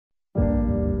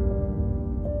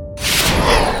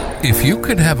If you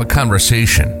could have a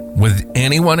conversation with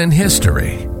anyone in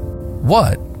history,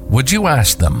 what would you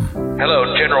ask them?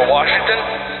 Hello, General Washington.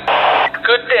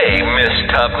 Good day,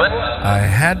 Miss Tubman. I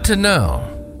had to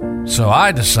know, so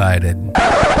I decided,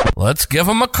 let's give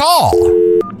him a call.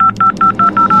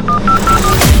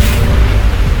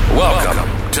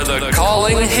 Welcome to the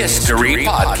Calling History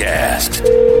Podcast.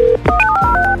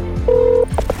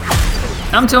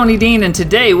 I'm Tony Dean, and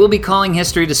today we'll be calling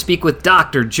history to speak with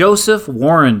Dr. Joseph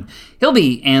Warren. He'll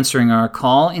be answering our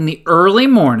call in the early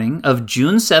morning of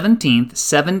June 17th,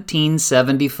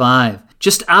 1775.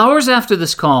 Just hours after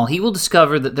this call, he will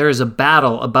discover that there is a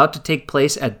battle about to take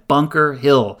place at Bunker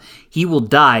Hill. He will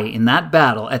die in that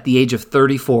battle at the age of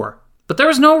 34. But there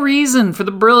was no reason for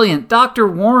the brilliant Dr.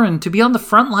 Warren to be on the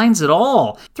front lines at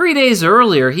all. 3 days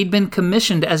earlier, he'd been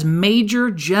commissioned as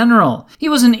Major General. He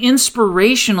was an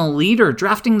inspirational leader,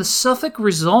 drafting the Suffolk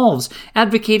Resolves,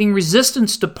 advocating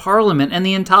resistance to Parliament and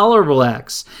the Intolerable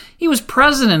Acts. He was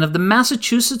president of the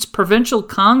Massachusetts Provincial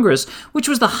Congress, which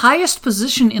was the highest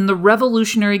position in the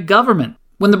revolutionary government.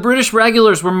 When the British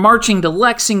regulars were marching to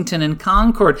Lexington and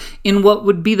Concord in what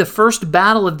would be the first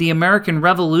battle of the American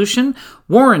Revolution,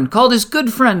 Warren called his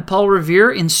good friend Paul Revere,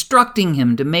 instructing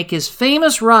him to make his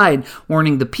famous ride,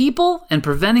 warning the people and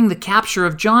preventing the capture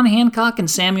of John Hancock and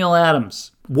Samuel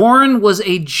Adams. Warren was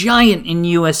a giant in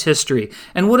U.S. history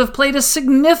and would have played a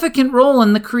significant role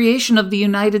in the creation of the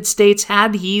United States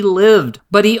had he lived.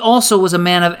 But he also was a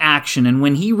man of action, and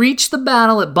when he reached the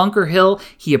battle at Bunker Hill,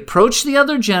 he approached the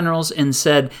other generals and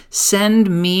said, "Send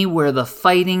me where the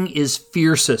fighting is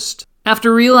fiercest."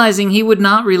 After realizing he would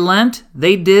not relent,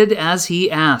 they did as he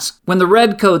asked. When the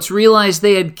Redcoats realized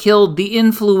they had killed the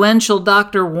influential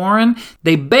Dr. Warren,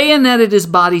 they bayoneted his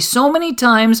body so many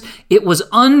times it was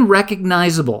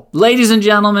unrecognizable. Ladies and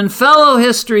gentlemen, fellow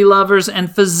history lovers,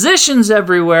 and physicians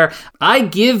everywhere, I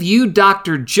give you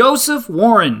Dr. Joseph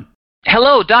Warren.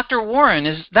 Hello, Dr. Warren.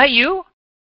 Is that you?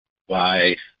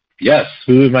 Why, yes.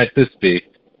 Who might this be?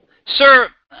 Sir,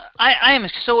 I am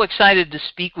so excited to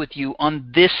speak with you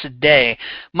on this day.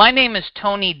 My name is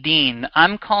Tony Dean.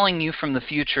 I'm calling you from the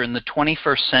future in the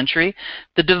 21st century.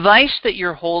 The device that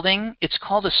you're holding, it's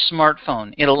called a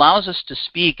smartphone. It allows us to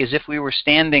speak as if we were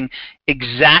standing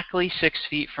exactly 6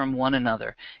 feet from one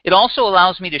another. It also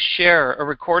allows me to share a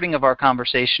recording of our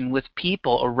conversation with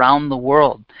people around the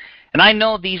world. And I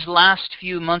know these last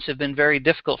few months have been very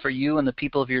difficult for you and the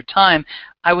people of your time.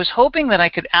 I was hoping that I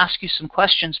could ask you some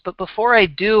questions, but before I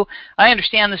do, I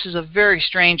understand this is a very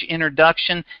strange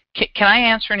introduction. Can I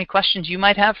answer any questions you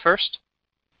might have first?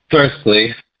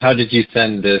 Firstly, how did you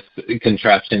send this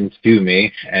contraption to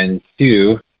me? And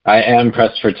two, I am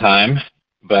pressed for time,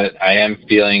 but I am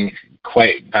feeling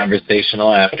quite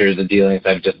conversational after the dealings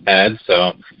I've just had,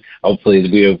 so hopefully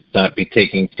we will not be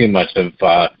taking too much of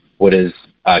what is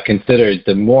considered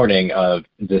the morning of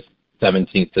the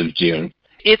 17th of June.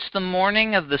 It's the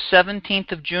morning of the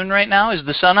 17th of June right now? Is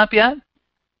the sun up yet?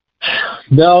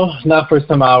 No, not for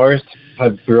some hours.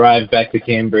 I've arrived back to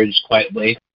Cambridge quite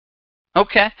late.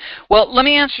 Okay. Well, let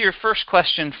me answer your first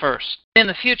question first. In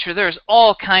the future, there's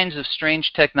all kinds of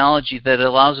strange technology that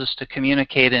allows us to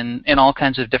communicate in all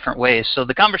kinds of different ways. So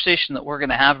the conversation that we're going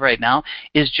to have right now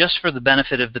is just for the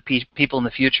benefit of the people in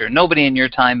the future. Nobody in your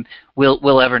time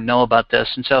will ever know about this.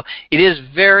 And so it is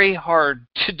very hard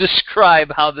to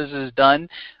describe how this is done.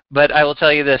 But I will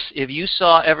tell you this, if you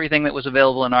saw everything that was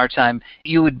available in our time,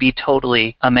 you would be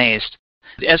totally amazed.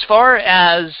 As far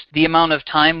as the amount of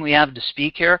time we have to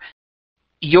speak here,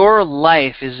 your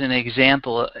life is an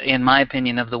example, in my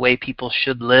opinion, of the way people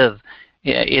should live.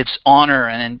 It's honor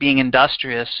and being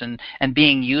industrious and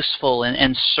being useful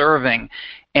and serving.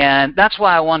 And that's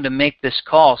why I wanted to make this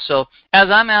call. So as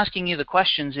I'm asking you the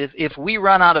questions, if we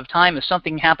run out of time, if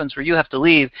something happens where you have to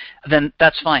leave, then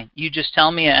that's fine. You just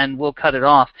tell me and we'll cut it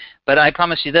off. But I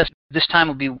promise you this time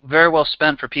will be very well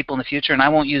spent for people in the future, and I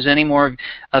won't use any more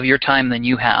of your time than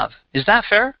you have. Is that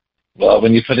fair? Well,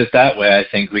 when you put it that way, I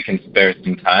think we can spare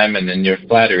some time, and in your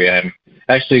flattery, I'm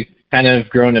actually kind of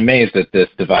grown amazed at this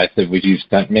device that you've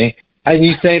sent me. And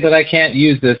you say that I can't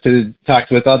use this to talk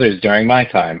with others during my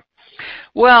time.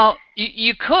 Well,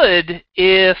 you could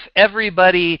if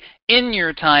everybody in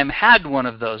your time had one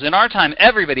of those. In our time,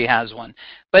 everybody has one.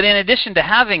 But in addition to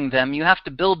having them, you have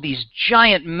to build these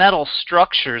giant metal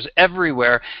structures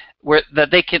everywhere where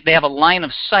that they have a line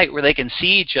of sight where they can see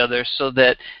each other, so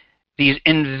that these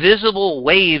invisible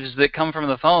waves that come from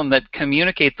the phone that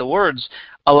communicate the words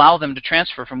allow them to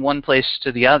transfer from one place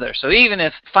to the other. So even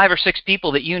if 5 or 6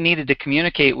 people that you needed to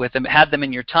communicate with them had them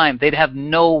in your time, they'd have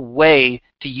no way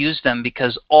to use them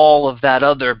because all of that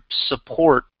other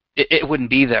support it wouldn't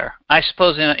be there. I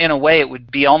suppose in a way it would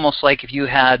be almost like if you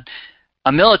had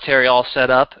a military all set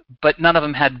up, but none of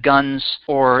them had guns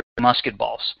or musket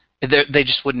balls. They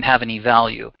just wouldn't have any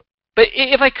value. But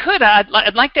if I could,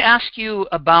 I'd like to ask you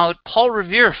about Paul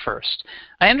Revere first.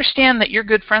 I understand that you're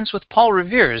good friends with Paul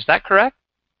Revere. Is that correct?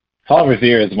 Paul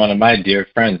Revere is one of my dear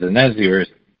friends, and as you were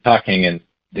talking and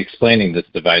explaining this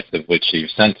device of which you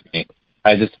sent me,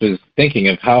 I just was thinking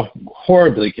of how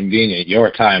horribly convenient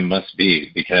your time must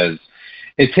be, because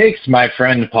it takes my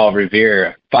friend Paul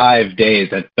Revere 5 days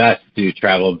at best to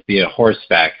travel via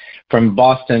horseback from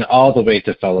Boston all the way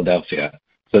to Philadelphia.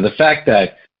 So the fact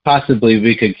that possibly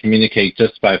we could communicate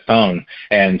just by phone,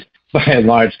 and by and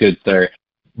large, good sir,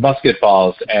 musket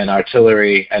balls and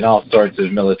artillery and all sorts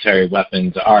of military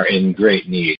weapons are in great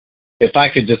need. If I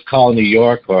could just call New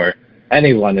York or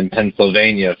anyone in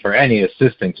Pennsylvania for any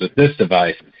assistance with this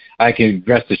device, I can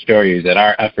rest assure you that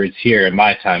our efforts here in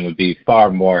my time would be far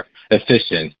more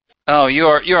efficient. Oh, you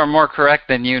are more correct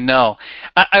than you know.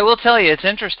 I will tell you, it's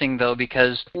interesting, though,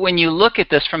 because when you look at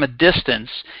this from a distance,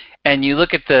 and you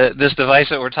look at this device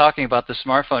that we're talking about, the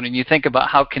smartphone, and you think about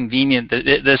how convenient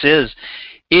this is,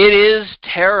 it is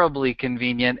terribly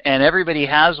convenient, and everybody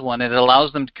has one, and it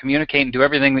allows them to communicate and do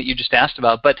everything that you just asked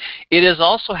about. But it has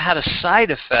also had a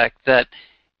side effect that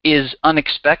is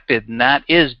unexpected, and that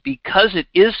is because it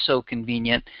is so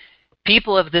convenient,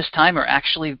 people of this time are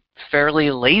actually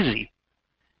fairly lazy,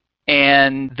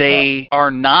 and they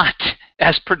are not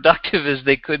as productive as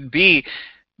they could be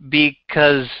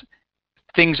because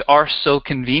things are so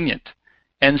convenient.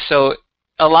 And so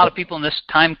a lot of people in this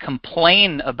time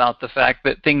complain about the fact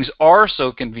that things are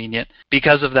so convenient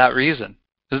because of that reason.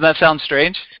 Doesn't that sound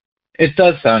strange? It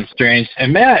does sound strange.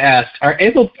 And may I ask,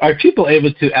 are people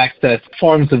able to access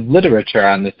forms of literature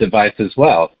on this device as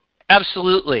well?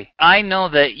 Absolutely. I know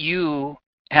that you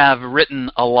have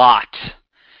written a lot,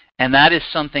 and that is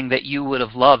something that you would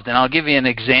have loved. And I'll give you an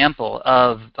example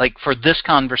of, like, for this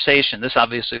conversation, this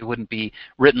obviously wouldn't be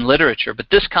written literature, but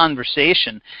this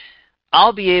conversation,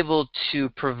 I'll be able to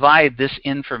provide this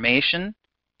information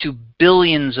to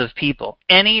billions of people.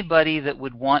 Anybody that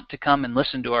would want to come and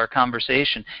listen to our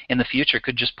conversation in the future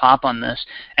could just pop on this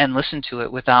and listen to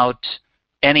it without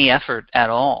any effort at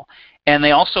all. And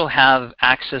they also have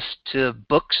access to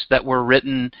books that were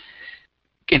written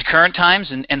in current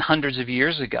times and hundreds of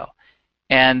years ago.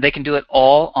 And they can do it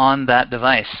all on that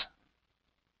device.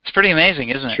 It's pretty amazing,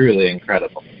 isn't it? Truly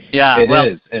incredible. Yeah, it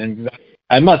is. And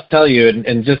I must tell you,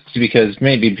 and just because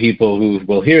maybe people who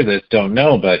will hear this don't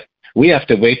know, but we have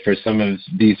to wait for some of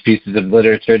these pieces of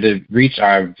literature to reach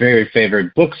our very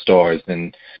favorite bookstores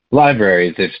and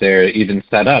libraries if they're even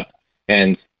set up.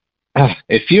 And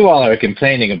if you all are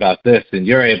complaining about this and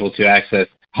you're able to access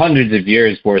hundreds of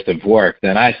years worth of work,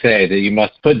 then I say that you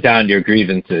must put down your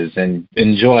grievances and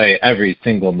enjoy every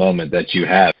single moment that you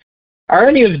have. Are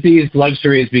any of these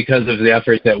luxuries because of the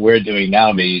efforts that we're doing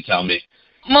now, may you tell me?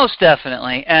 Most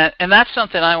definitely. And that's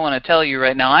something I want to tell you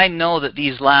right now. I know that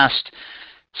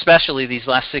especially these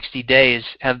last 60 days,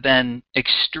 have been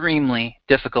extremely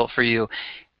difficult for you.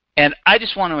 And I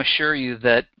just want to assure you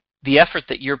that the effort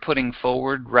that you're putting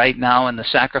forward right now and the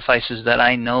sacrifices that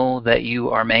I know that you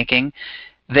are making,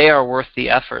 they are worth the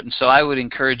effort. And so I would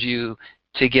encourage you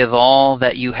to give all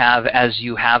that you have as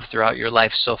you have throughout your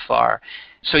life so far.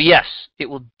 So yes, it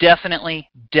will definitely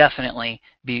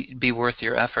be worth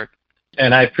your effort.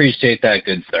 And I appreciate that,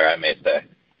 good sir, I may say.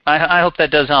 I hope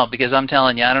that does help, because I'm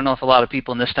telling you, I don't know if a lot of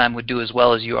people in this time would do as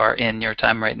well as you are in your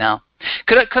time right now.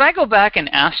 Could I go back and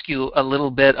ask you a little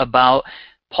bit about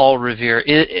Paul Revere?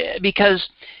 Because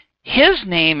his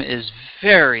name is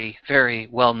very, very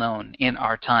well known in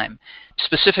our time,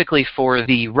 specifically for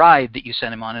the ride that you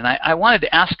sent him on. And I wanted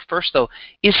to ask first, though,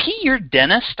 is he your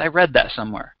dentist? I read that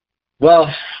somewhere.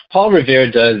 Well, Paul Revere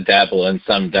does dabble in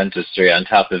some dentistry on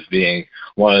top of being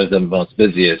one of the most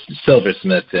busiest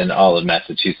silversmiths in all of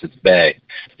Massachusetts Bay.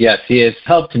 Yes, he has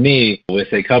helped me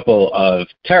with a couple of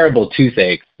terrible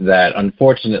toothaches that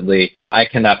unfortunately I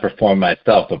cannot perform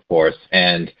myself, of course.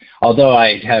 And although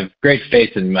I have great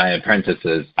faith in my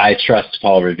apprentices, I trust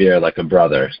Paul Revere like a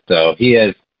brother. So he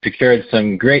has procured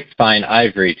some great fine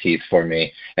ivory teeth for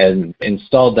me and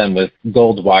installed them with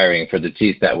gold wiring for the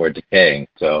teeth that were decaying.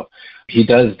 So he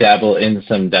does dabble in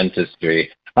some dentistry.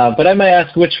 But I might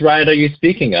ask, which ride are you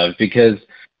speaking of? Because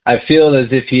I feel as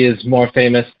if he is more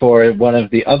famous for one of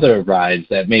the other rides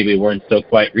that maybe weren't so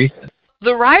quite recent.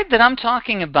 The ride that I'm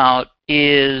talking about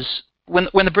is when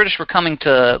the British were coming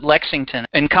to Lexington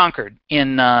and Concord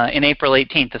in April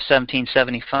 18th of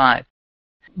 1775.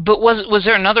 But was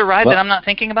there another ride that I'm not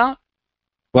thinking about?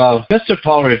 Well, Mr.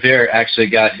 Paul Revere actually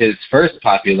got his first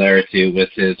popularity with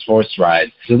his horse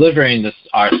ride, delivering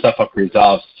our Suffolk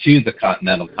Resolves to the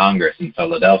Continental Congress in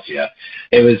Philadelphia.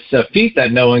 It was a feat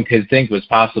that no one could think was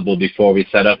possible before we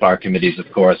set up our committees of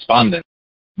correspondence.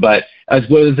 But as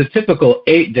was a typical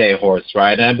 8-day horse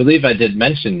ride, and I believe I did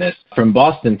mention this, from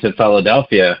Boston to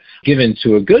Philadelphia, given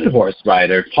to a good horse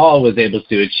rider, Paul was able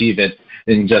to achieve it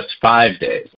in just 5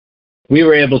 days. We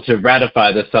were able to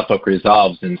ratify the Suffolk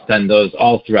Resolves and send those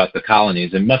all throughout the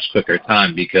colonies in much quicker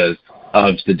time because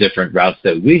of the different routes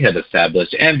that we had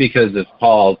established and because of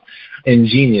Paul's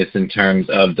ingenious in terms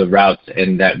of the routes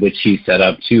and that which he set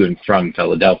up to and from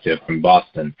Philadelphia from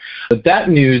Boston. But that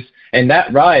news and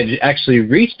that ride actually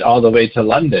reached all the way to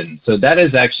London. So that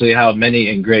is actually how many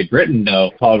in Great Britain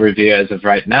know Paul Revere as of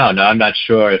right now. Now, I'm not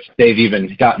sure if they've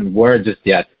even gotten word just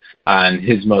yet on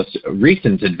his most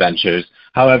recent adventures.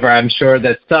 However, I'm sure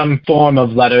that some form of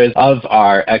letters of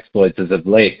our exploits as of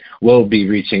late will be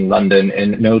reaching London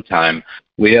in no time.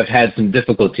 We have had some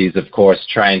difficulties, of course,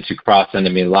 trying to cross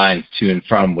enemy lines to and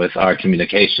from with our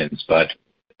communications, but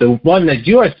the one that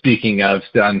you are speaking of,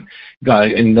 in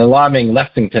the alarming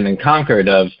Lexington and Concord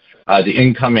of the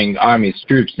incoming Army's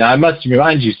troops. Now, I must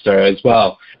remind you, sir, as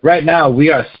well, right now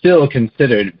we are still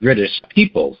considered British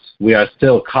peoples. We are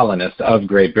still colonists of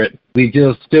Great Britain. We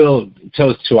do still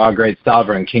toast to our great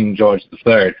sovereign, King George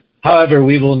III. However,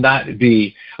 we will not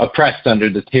be oppressed under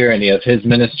the tyranny of his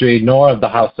ministry, nor of the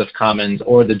House of Commons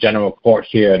or the General Court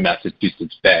here in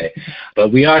Massachusetts Bay.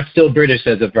 But we are still British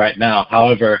as of right now.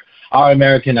 However, our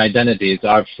American identities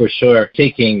are for sure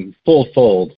taking full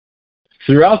fold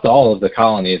throughout all of the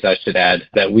colonies, I should add,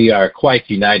 that we are quite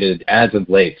united as of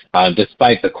late,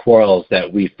 despite the quarrels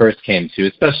that we first came to,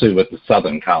 especially with the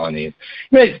southern colonies.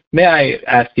 May I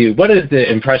ask you, what is the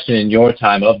impression in your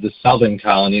time of the southern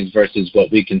colonies versus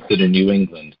what we consider New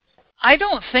England? I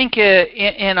don't think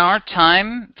in our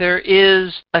time there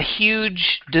is a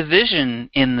huge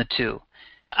division in the two.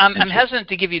 I'm hesitant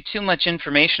to give you too much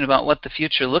information about what the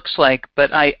future looks like,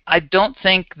 but I don't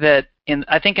think that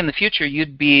I think in the future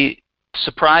you'd be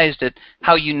surprised at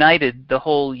how united the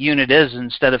whole unit is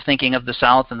instead of thinking of the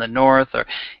South and the North, or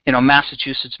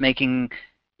Massachusetts making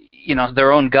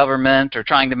their own government or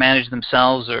trying to manage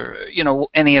themselves, or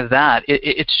any of that.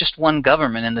 It's just one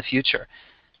government in the future.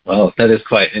 Well, that is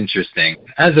quite interesting.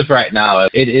 As of right now,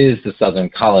 it is the southern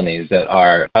colonies that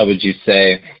are, how would you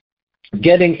say,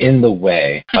 getting in the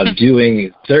way of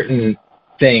doing certain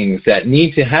things that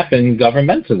need to happen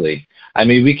governmentally. I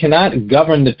mean, we cannot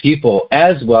govern the people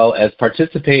as well as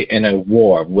participate in a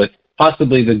war with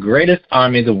possibly the greatest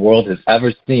army the world has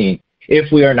ever seen if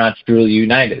we are not truly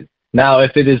united. Now,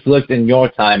 if it is looked in your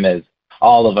time as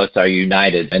all of us are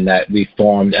united and that we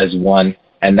formed as one,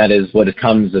 and that is what it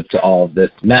comes to all of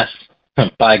this mess,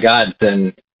 by God,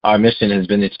 then our mission has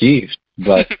been achieved.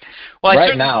 But well,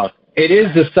 right now, it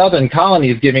is the southern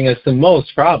colonies giving us the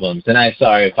most problems. And I'm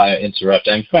sorry if I interrupt.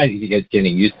 I'm trying to get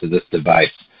getting used to this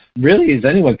device. Really, is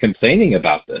anyone complaining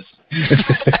about this?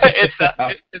 It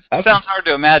sounds hard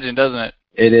to imagine, doesn't it?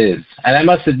 It is. And I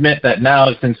must admit that now,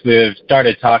 since we've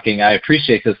started talking, I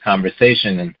appreciate this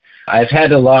conversation. And I've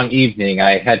had a long evening.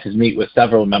 I had to meet with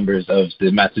several members of the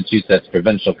Massachusetts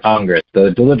Provincial Congress.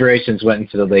 The deliberations went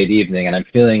into the late evening, and I'm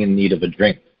feeling in need of a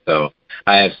drink. So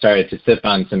I have started to sip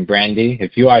on some brandy.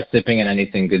 If you are sipping on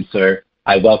anything good, sir,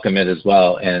 I welcome it as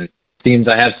well. And it seems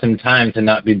I have some time to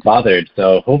not be bothered.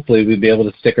 So hopefully we'll be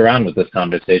able to stick around with this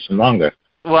conversation longer.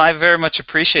 Well, I very much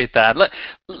appreciate that.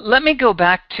 Let me go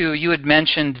back to, you had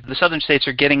mentioned the southern states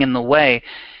are getting in the way.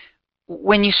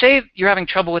 When you say you're having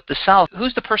trouble with the South,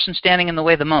 who's the person standing in the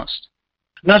way the most?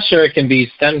 I'm not sure it can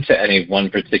be stemmed to any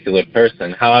one particular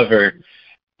person. However,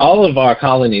 all of our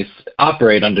colonies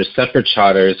operate under separate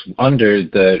charters under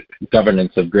the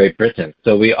governance of Great Britain.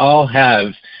 So we all have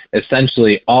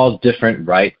essentially all different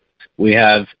rights. We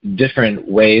have different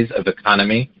ways of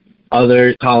economy.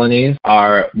 Other colonies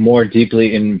are more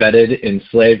deeply embedded in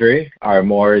slavery, are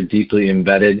more deeply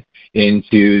embedded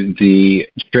into the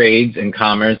trades and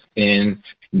commerce in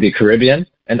the Caribbean,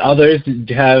 and others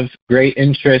have great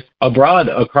interest abroad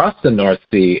across the North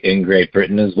Sea in Great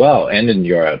Britain as well, and in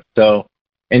Europe. So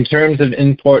in terms of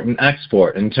import and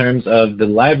export, in terms of the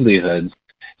livelihoods,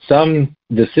 some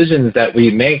decisions that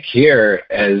we make here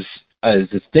as a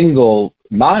single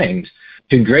mind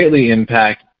can greatly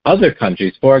impact other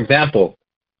countries. For example,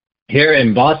 here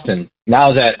in Boston,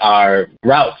 now that our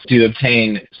routes to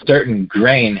obtain certain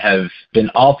grain have been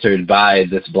altered by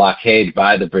this blockade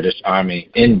by the British Army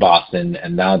in Boston,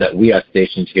 and now that we are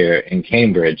stationed here in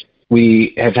Cambridge,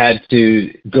 we have had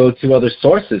to go to other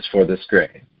sources for this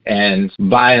grain. And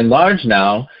by and large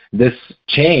now, this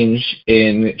change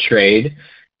in trade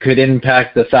could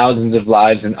impact the thousands of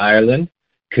lives in Ireland,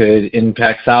 could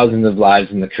impact thousands of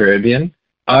lives in the Caribbean.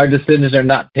 Our decisions are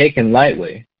not taken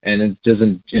lightly, and it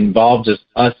doesn't involve just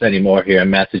us anymore here in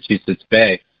Massachusetts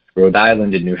Bay, Rhode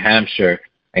Island, and New Hampshire,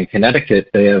 and Connecticut.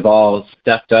 They have all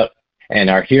stepped up and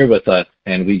are here with us,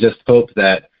 and we just hope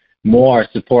that more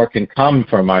support can come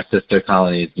from our sister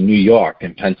colonies in New York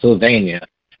and Pennsylvania,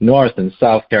 North and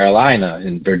South Carolina,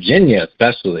 and Virginia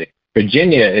especially.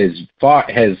 Virginia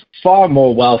has far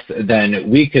more wealth than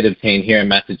we could obtain here in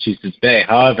Massachusetts Bay.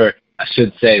 However, I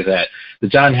should say that the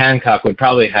John Hancock would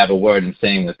probably have a word in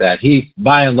saying with that. He,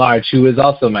 by and large, who is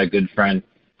also my good friend,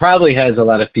 probably has a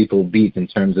lot of people beat in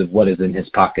terms of what is in his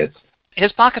pockets.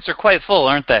 His pockets are quite full,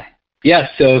 aren't they?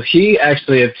 Yes, so he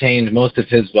actually obtained most of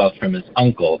his wealth from his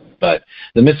uncle, but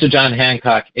the Mr. John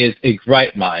Hancock is a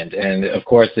bright mind and, of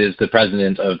course, is the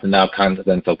president of the now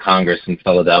Continental Congress in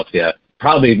Philadelphia,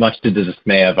 probably much to the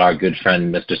dismay of our good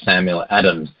friend, Mr. Samuel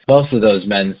Adams. Both of those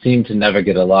men seem to never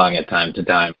get along at time to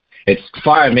time. It's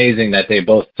far amazing that they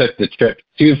both took the trip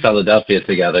to Philadelphia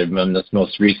together on this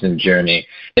most recent journey.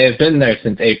 They have been there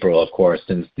since April, of course,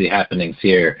 since the happenings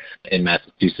here in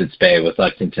Massachusetts Bay with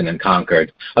Lexington and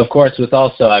Concord. Of course, with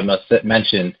also, I must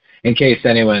mention, in case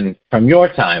anyone from your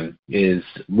time is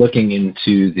looking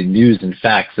into the news and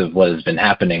facts of what has been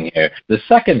happening here, the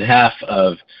second half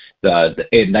of the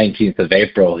 19th of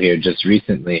April here just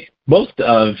recently, most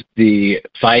of the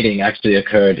fighting actually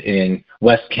occurred in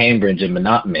West Cambridge and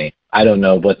Menominee. I don't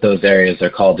know what those areas are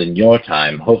called in your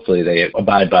time. Hopefully they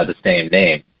abide by the same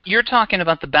name. You're talking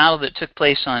about the battle that took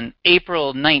place on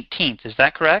April 19th, is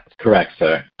that correct? Correct,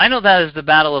 sir. I know that as the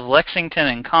Battle of Lexington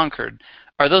and Concord.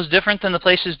 Are those different than the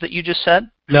places that you just said?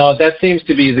 No, that seems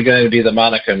to be going to be the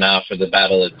moniker now for the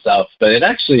battle itself, but it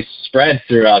actually spread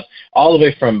throughout all the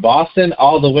way from Boston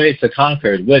all the way to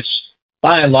Concord, which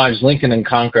by and large Lincoln and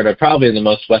Concord are probably the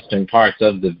most western parts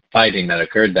of the fighting that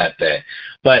occurred that day.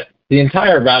 But the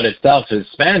entire route itself has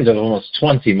spanned almost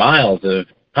 20 miles of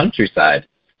countryside.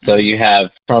 So you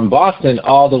have from Boston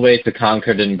all the way to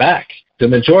Concord and back. The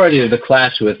majority of the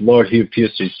clash with Lord Hugh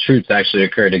Pusey's troops actually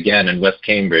occurred again in West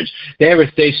Cambridge. They were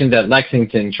stationed at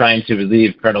Lexington trying to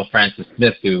relieve Colonel Francis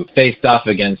Smith, who faced off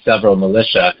against several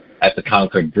militia at the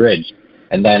Concord Bridge.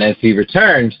 And then as he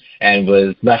returned and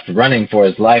was left running for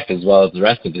his life as well as the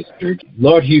rest of his troops,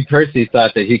 Lord Hugh Percy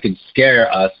thought that he could scare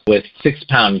us with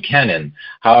 6-pound cannon.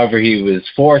 However, he was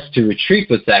forced to retreat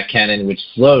with that cannon, which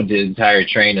slowed the entire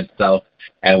train itself,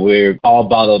 and we're all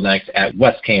bottlenecked at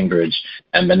West Cambridge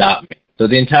and Menominee. So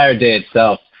the entire day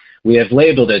itself, we have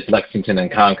labeled it Lexington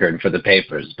and Concord for the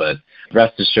papers, but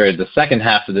rest assured, the second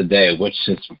half of the day, which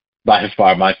is by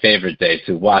far my favorite day,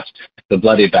 to watch the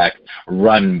bloody back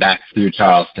run back through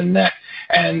Charleston Neck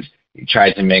and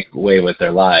try to make way with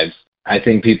their lives. I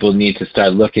think people need to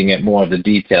start looking at more of the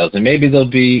details, and maybe they'll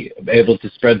be able to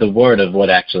spread the word of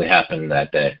what actually happened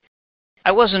that day.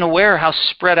 I wasn't aware how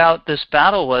spread out this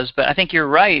battle was, but I think you're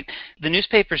right. The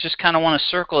newspapers just kind of want to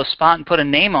circle a spot and put a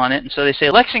name on it, and so they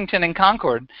say Lexington and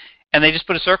Concord, and they just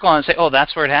put a circle on it and say, oh,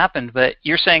 that's where it happened. But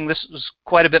you're saying this was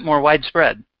quite a bit more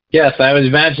widespread. Yes, I would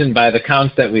imagine by the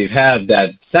counts that we've had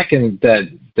that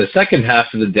the second half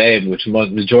of the day, in which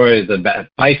majority of the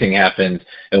fighting happened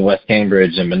in West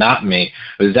Cambridge and Menominee,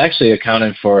 was actually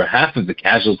accounted for half of the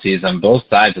casualties on both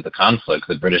sides of the conflict,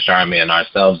 the British Army and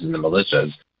ourselves and the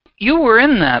militias. You were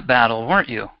in that battle, weren't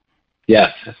you?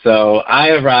 Yes. So I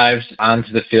arrived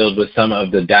onto the field with some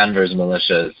of the Danvers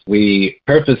militias. We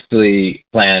purposely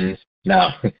planned,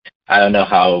 now, I don't know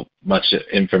how much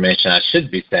information I should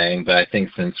be saying, but I think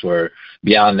since we're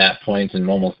beyond that point in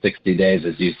almost 60 days,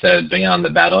 as you said, beyond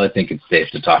the battle, I think it's safe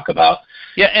to talk about.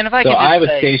 Yeah, and if I could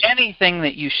just say, anything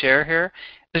that you share here,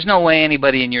 there's no way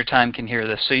anybody in your time can hear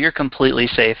this, so you're completely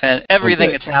safe. And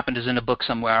everything that's happened is in a book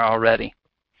somewhere already.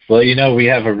 Well, you know, we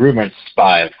have a rumored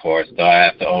spy, of course, so I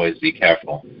have to always be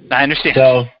careful. I understand.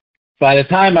 So by the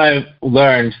time I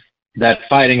learned that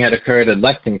fighting had occurred at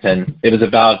Lexington, it was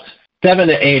about 7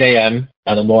 to 8 a.m.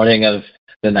 on the morning of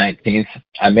the 19th.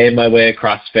 I made my way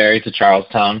across ferry to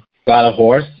Charlestown, got a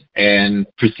horse, and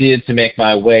proceeded to make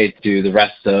my way to the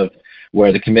rest of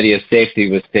where the Committee of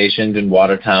Safety was stationed in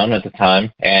Watertown at the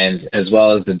time, and as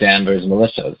well as the Danvers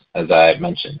militias, as I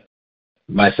mentioned.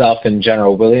 Myself and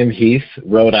General William Heath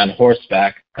rode on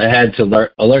horseback ahead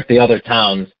to alert the other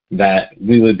towns that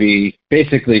we would be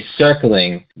basically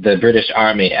circling the British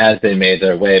Army as they made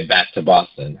their way back to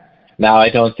Boston. Now, I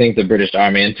don't think the British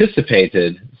Army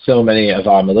anticipated so many of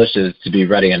our militias to be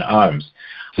ready in arms.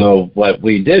 So what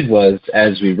we did was,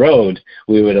 as we rode,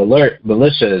 we would alert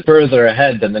militias further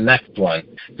ahead than the next one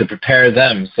to prepare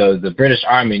them, so the British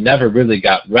Army never really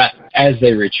got rest as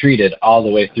they retreated all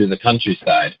the way through the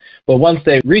countryside. But once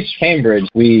they reached Cambridge,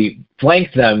 we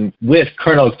flanked them with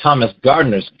Colonel Thomas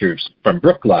Gardner's troops from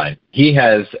Brookline. He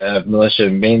has a militia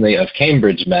mainly of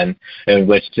Cambridge men, in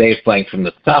which they flanked from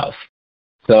the south.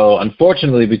 So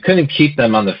unfortunately, we couldn't keep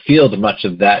them on the field much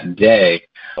of that day,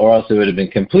 or else it would have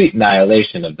been complete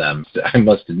annihilation of them, I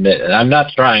must admit. And I'm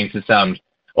not trying to sound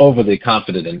overly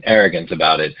confident and arrogant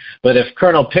about it, but if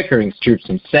Colonel Pickering's troops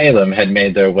from Salem had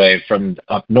made their way from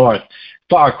up north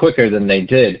far quicker than they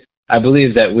did, I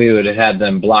believe that we would have had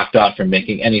them blocked off from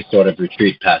making any sort of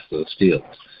retreat past those fields.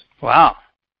 Wow.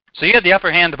 So you had the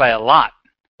upper hand by a lot.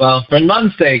 Well, for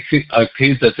months they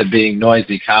accused us of being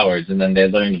noisy cowards, and then they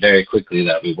learned very quickly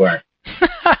that we weren't.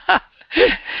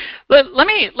 Let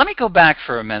me go back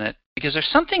for a minute, because there's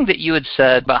something that you had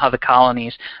said about how the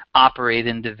colonies operate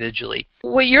individually.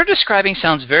 What you're describing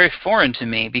sounds very foreign to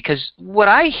me, because what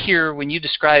I hear when you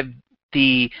describe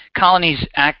the colonies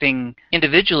acting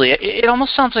individually, it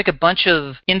almost sounds like a bunch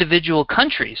of individual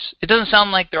countries. It doesn't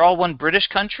sound like they're all one British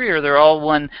country or they're all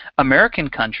one American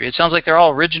country. It sounds like they're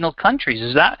all original countries.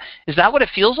 Is that what it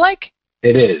feels like?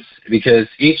 It is, because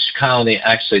each colony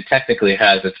actually technically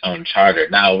has its own charter.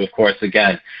 Now, of course,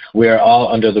 again, we are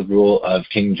all under the rule of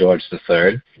King George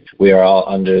III. We are all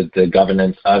under the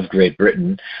governance of Great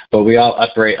Britain, but we all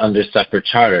operate under separate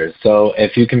charters. So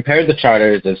if you compare the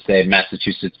charters of, say,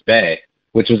 Massachusetts Bay,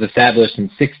 which was established in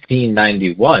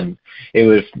 1691, it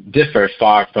would differ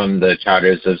far from the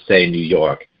charters of, say, New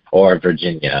York or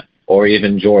Virginia or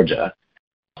even Georgia.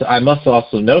 So I must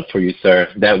also note for you, sir,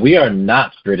 that we are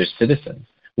not British citizens.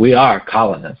 We are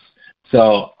colonists.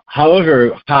 So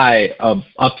however high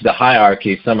up the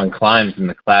hierarchy someone climbs in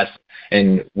the class,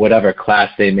 in whatever class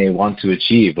they may want to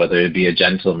achieve, whether it be a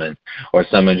gentleman or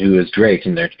someone who is great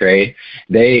in their trade,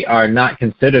 they are not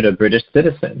considered a British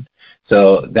citizen.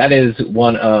 So that is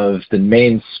one of the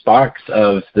main sparks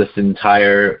of this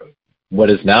entire, what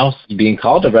is now being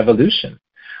called a revolution.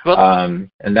 Well,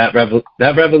 and that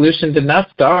revolution did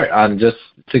not start on just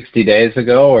 60 days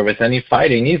ago or with any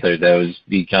fighting either. That was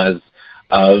because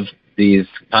of these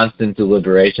constant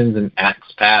deliberations and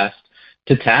acts passed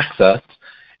to tax us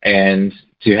and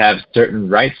to have certain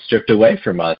rights stripped away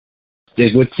from us.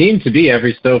 It would seem to be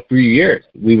every so few years.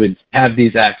 We would have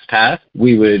these acts passed,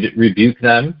 we would rebuke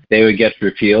them, they would get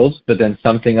repealed, but then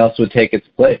something else would take its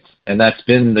place. And that's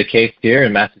been the case here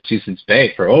in Massachusetts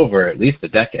Bay for over at least a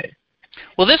decade.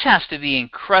 Well, this has to be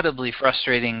incredibly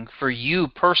frustrating for you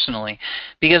personally,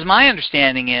 because my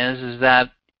understanding is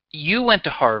that you went to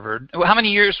Harvard. How many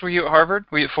years were you at Harvard?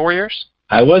 Were you 4 years?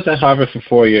 I was at Harvard for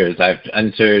 4 years.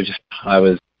 I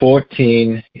was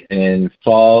 14 in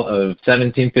fall of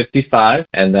 1755,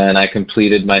 and then I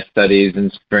completed my studies in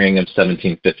spring of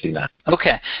 1759.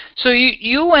 Okay. So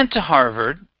you went to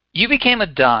Harvard, you became a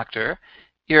doctor,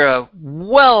 you're a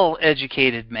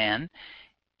well-educated man,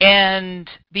 and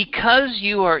because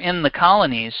you are in the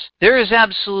colonies, there is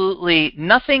absolutely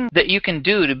nothing that you can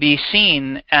do to be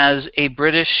seen as a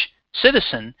British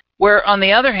citizen. Where, on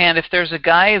the other hand, if there's a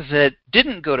guy that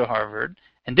didn't go to Harvard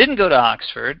and didn't go to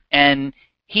Oxford and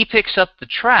he picks up the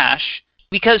trash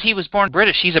because he was born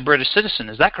British, he's a British citizen.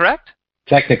 Is that correct?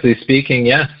 Technically speaking,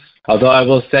 yes. Although I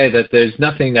will say that there's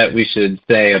nothing that we should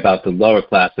say about the lower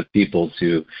class of people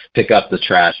to pick up the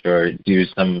trash or do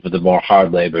some of the more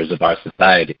hard labors of our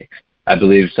society. I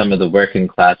believe some of the working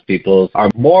class people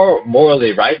are more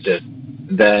morally righteous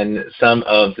than some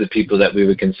of the people that we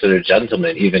would consider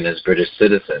gentlemen, even as British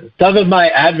citizens. Some of my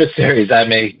adversaries, I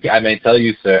may tell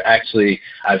you, sir, actually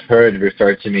I've heard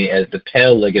refer to me as the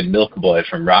pale-legged milk boy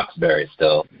from Roxbury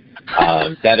still.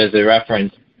 That is a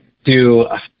reference to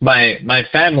my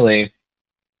family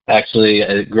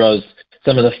actually grows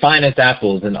some of the finest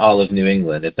apples in all of New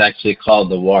England. It's actually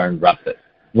called the Warren Russet.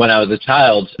 When I was a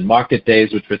child, market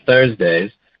days, which were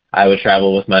Thursdays, I would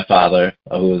travel with my father,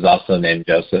 who was also named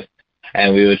Joseph,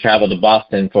 and we would travel to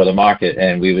Boston for the market,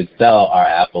 and we would sell our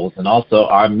apples and also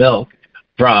our milk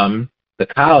from the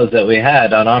cows that we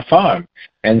had on our farm.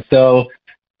 And so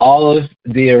all of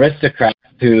the aristocrats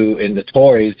and the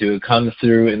Tories who had come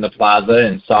through in the plaza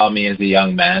and saw me as a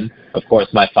young man, of course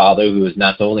my father, who was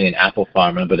not only an apple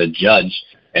farmer but a judge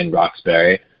in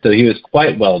Roxbury, so he was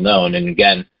quite well known. And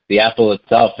again, the apple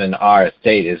itself in our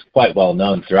estate is quite well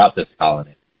known throughout this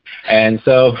colony. And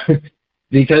so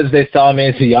because they saw me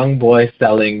as a young boy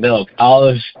selling milk,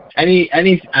 any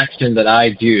action that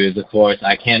I do is, of course,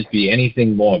 I can't be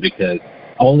anything more, because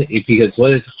only because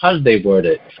how did they word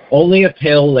it? Only a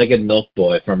pale-legged milk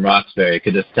boy from Roxbury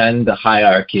could ascend the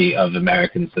hierarchy of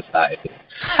American society.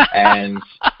 And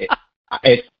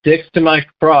it sticks to my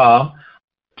craw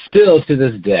still to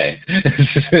this day,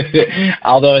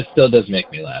 although it still does make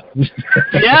me laugh.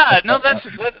 Yeah, no,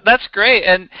 that's great.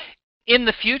 And in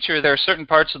the future, there are certain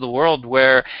parts of the world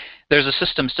where there's a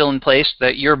system still in place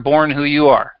that you're born who you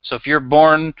are. So if you're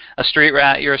born a street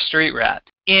rat, you're a street rat.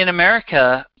 In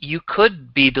America, you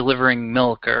could be delivering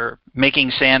milk or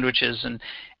making sandwiches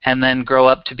and then grow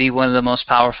up to be one of the most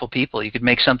powerful people. You could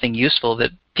make something useful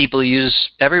that people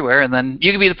use everywhere, and then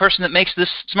you could be the person that makes this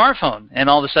smartphone, and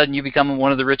all of a sudden you become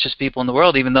one of the richest people in the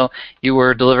world, even though you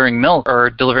were delivering milk or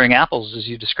delivering apples, as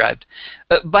you described.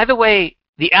 By the way,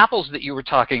 the apples that you were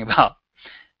talking about,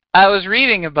 I was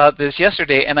reading about this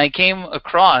yesterday, and I came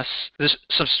across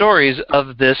some stories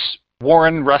of this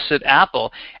Warren Russet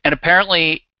apple, and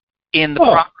apparently in the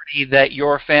property that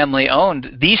your family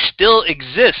owned, these still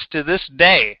exist to this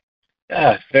day.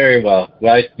 Yeah, very well.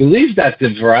 Well, I believe that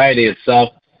the variety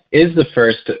itself is the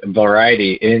first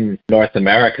variety in North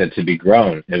America to be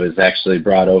grown. It was actually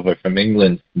brought over from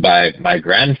England by my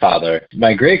grandfather.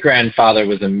 My great-grandfather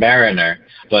was a mariner,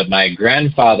 but my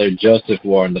grandfather, Joseph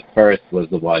Warren I, was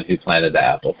the one who planted the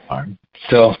apple farm.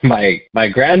 So my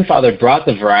grandfather brought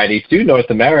the variety to North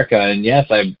America, and yes,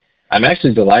 I'm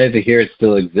actually delighted to hear it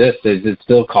still exists. Is it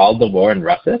still called the Warren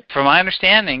Russet? From my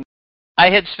understanding, I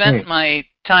had spent my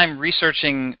time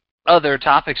researching other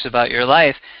topics about your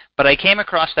life, but I came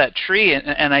across that tree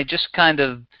and I just kind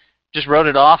of just wrote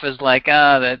it off as like,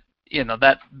 that's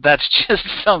just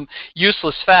some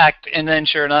useless fact. And then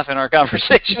sure enough, in our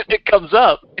conversation, it comes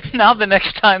up. Now the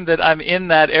next time that I'm in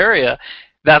that area,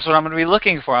 that's what I'm going to be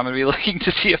looking for. I'm going to be looking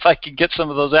to see if I can get some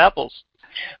of those apples.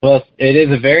 Well, it is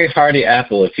a very hardy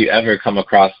apple if you ever come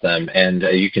across them, and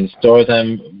you can store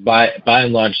them by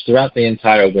and large throughout the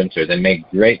entire winter. They make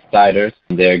great ciders.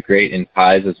 They're great in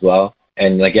pies as well.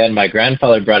 And again, my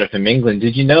grandfather brought it from England.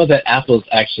 Did you know that apples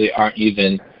actually aren't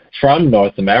even from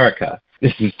North America?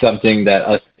 This is something that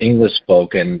us English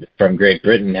folk and from Great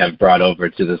Britain have brought over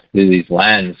to these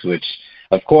lands, which,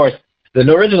 of course, the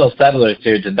original settlers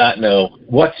here did not know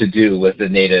what to do with the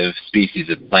native species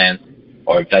of plants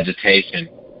or vegetation.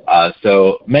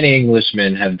 So many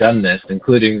Englishmen have done this,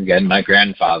 including, again, my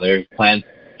grandfather, plant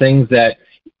things that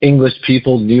English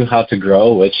people knew how to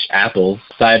grow, which apples,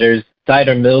 ciders.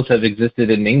 Cider mills have existed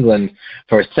in England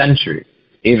for centuries,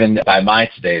 even by my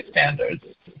today's standards.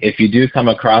 If you do come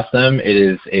across them, it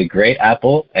is a great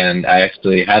apple, and I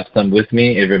actually have some with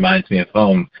me. It reminds me of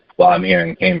home while I'm here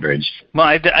in Cambridge. Well,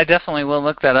 I definitely will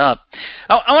look that up.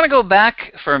 I want to go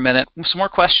back for a minute. Some more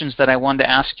questions that I wanted to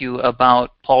ask you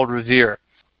about Paul Revere.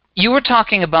 You were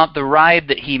talking about the ride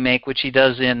that he makes, which he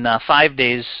does in 5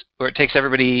 days, where it takes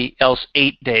everybody else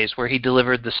 8 days, where he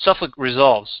delivered the Suffolk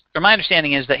Resolves. Or my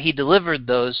understanding is that he delivered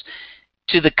those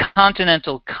to the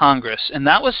Continental Congress, and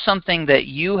that was something that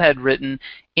you had written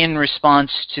in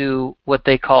response to what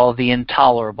they call the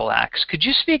Intolerable Acts. Could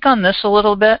you speak on this a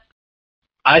little bit?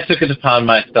 I took it upon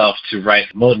myself to write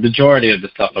the majority of the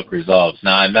Suffolk Resolves.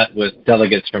 Now, I met with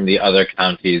delegates from the other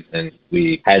counties, and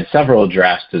we had several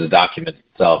drafts to the document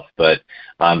itself, but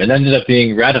it ended up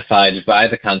being ratified by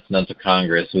the Continental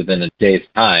Congress within a day's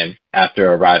time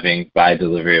after arriving by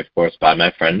delivery, of course, by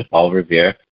my friend Paul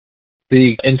Revere.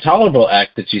 The Intolerable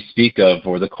Act that you speak of,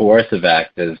 or the Coercive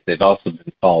Act, as they've also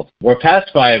been called, were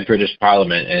passed by a British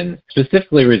Parliament and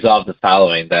specifically resolved the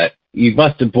following, that you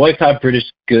must boycott British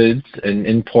goods and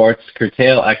imports,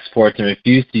 curtail exports, and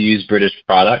refuse to use British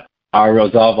products. Our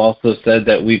resolve also said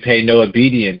that we pay no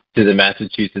obedience to the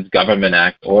Massachusetts Government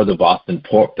Act or the Boston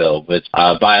Port Bill, which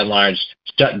by and large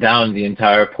shut down the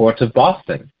entire port of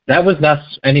Boston. That was not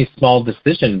any small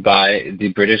decision by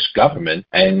the British government,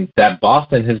 and that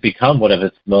Boston has become one of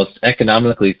its most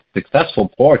economically successful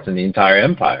ports in the entire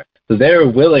empire. So they are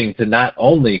willing to not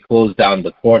only close down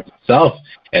the port itself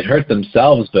and hurt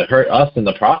themselves, but hurt us in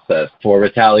the process for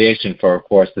retaliation for, of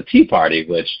course, the Tea Party,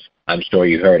 which I'm sure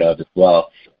you heard of as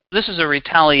well. This is a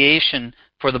retaliation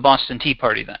for the Boston Tea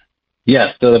Party, then?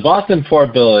 Yes, so the Boston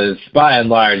Port Bill is, by and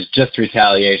large, just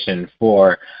retaliation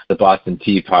for the Boston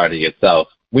Tea Party itself.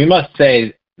 We must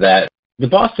say that the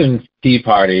Boston Tea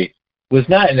Party was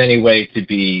not in any way to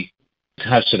be,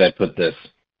 how should I put this?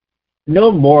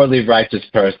 No morally righteous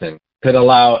person could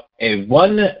allow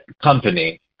one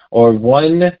company or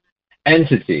one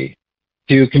entity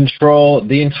to control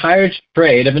the entire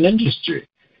trade of an industry.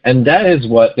 And that is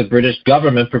what the British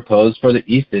government proposed for the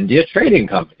East India Trading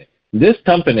Company. This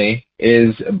company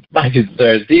is, by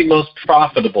consider, the most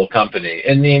profitable company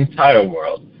in the entire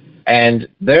world. And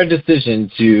their decision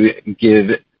to give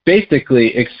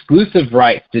basically exclusive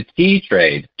rights to tea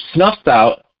trade, snuffs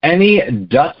out any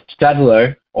Dutch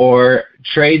settler or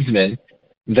tradesman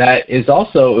that is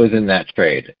also within that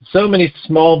trade. So many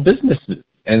small businesses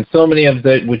and so many of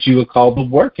the what you would call the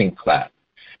working class.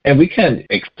 And we can't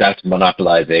accept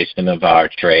monopolization of our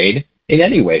trade in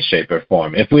any way, shape, or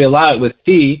form. If we allow it with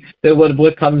tea, then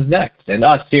what comes next? And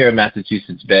us here in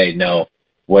Massachusetts Bay know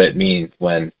what it means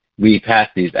when we pass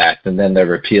these acts and then they're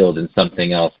repealed and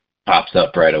something else pops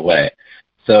up right away.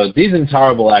 So these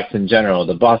intolerable acts in general,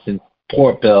 the Boston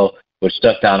Port Bill, which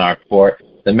shut down our port,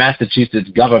 the Massachusetts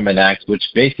Government Act, which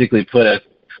basically put us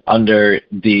under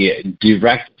the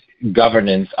direct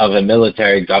governance of a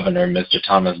military governor, Mr.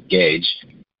 Thomas Gage.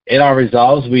 In our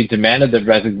resolves, we demanded the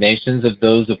resignations of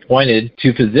those appointed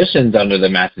to positions under the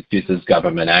Massachusetts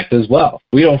Government Act as well.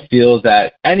 We don't feel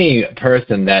that any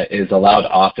person that is allowed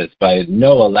office by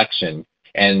no election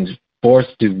and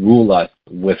forced to rule us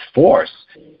with force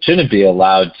shouldn't be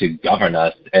allowed to govern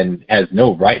us and has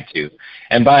no right to.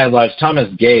 And by and large,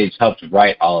 Thomas Gage helped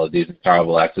write all of these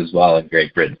horrible acts as well in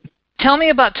Great Britain. Tell me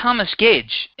about Thomas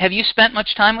Gage. Have you spent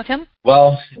much time with him?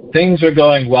 Well, things were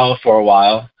going well for a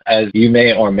while. As you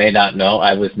may or may not know,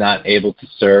 I was not able to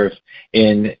serve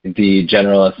in the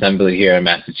General Assembly here in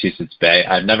Massachusetts Bay.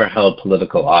 I've never held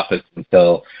political office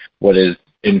until what is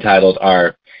entitled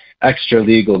our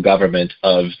extra-legal government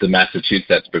of the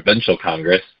Massachusetts Provincial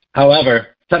Congress. However,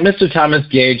 Mr. Thomas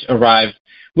Gage arrived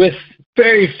with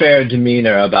very fair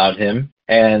demeanor about him,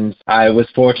 and I was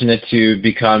fortunate to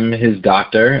become his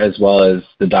doctor as well as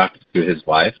the doctor to his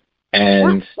wife.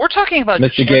 And we're talking about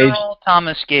Mr. General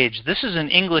Thomas Gage. This is an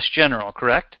English general,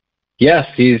 correct? Yes,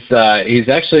 he's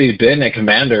actually been a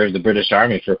commander of the British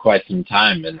Army for quite some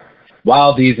time. And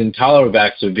while these intolerable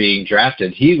acts were being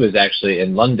drafted, he was actually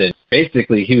in London.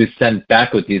 Basically, he was sent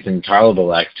back with these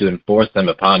intolerable acts to enforce them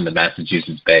upon the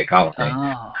Massachusetts Bay Colony.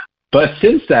 Oh. But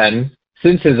since then,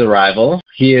 since his arrival,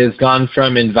 he has gone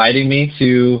from inviting me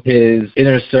to his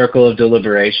inner circle of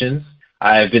deliberations.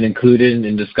 I have been included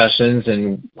in discussions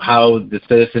in how the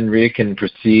citizenry can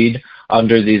proceed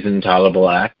under these intolerable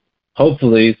acts.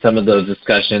 Hopefully, some of those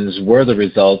discussions were the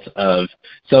result of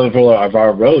several of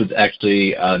our roads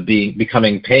actually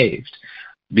becoming paved.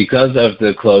 Because of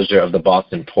the closure of the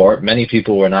Boston port, many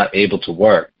people were not able to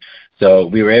work. So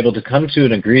we were able to come to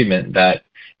an agreement that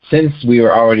since we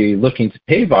were already looking to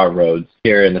pave our roads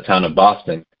here in the town of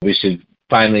Boston, we should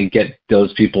finally get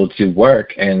those people to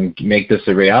work and make this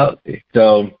a reality.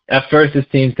 So at first it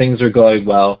seemed things were going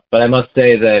well, but I must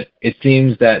say that it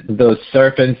seems that those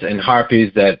serpents and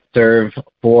harpies that serve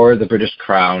for the British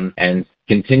Crown and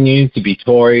continue to be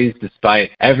Tories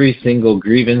despite every single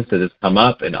grievance that has come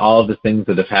up and all of the things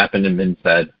that have happened and been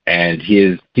said, and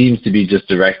seems to be just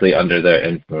directly under their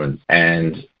influence.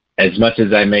 And as much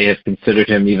as I may have considered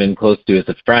him even close to as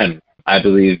a friend, I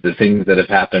believe the things that have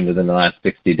happened within the last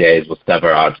 60 days will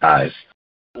sever our ties.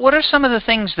 What are some of the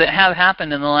things that have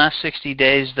happened in the last 60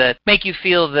 days that make you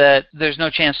feel that there's no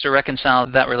chance to reconcile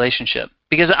that relationship?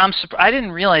 Because I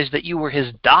didn't realize that you were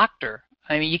his doctor.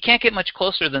 I mean, you can't get much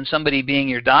closer than somebody being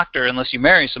your doctor unless you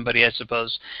marry somebody, I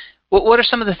suppose. What are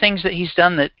some of the things that he's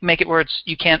done that make it where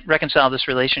you can't reconcile this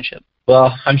relationship?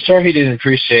 Well, I'm sure he didn't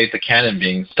appreciate the cannon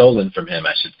being stolen from him,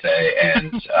 I should say,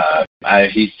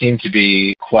 and he seemed to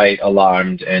be quite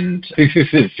alarmed and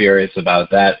furious about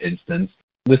that instance.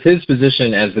 With his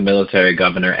position as the military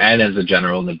governor and as a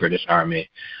general in the British Army,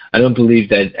 I don't believe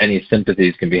that any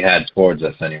sympathies can be had towards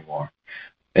us anymore.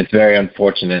 It's very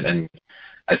unfortunate, and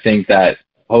I think that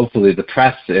hopefully the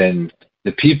press and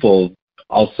the people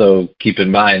also keep in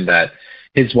mind that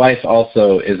his wife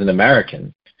also is an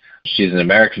American. She's an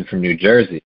American from New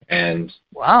Jersey, and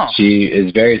wow. She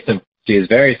is very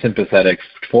sympathetic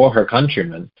for her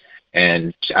countrymen,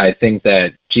 and I think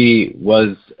that she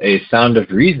was a sound of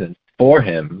reason for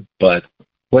him. But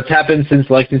what's happened since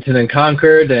Lexington and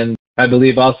Concord, and I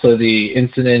believe also the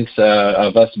incident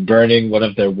of us burning one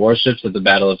of their warships at the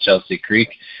Battle of Chelsea Creek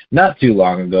not too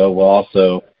long ago, will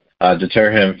also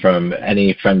deter him from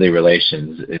any friendly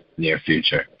relations in the near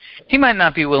future. He might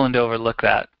not be willing to overlook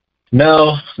that.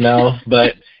 No,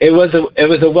 but it was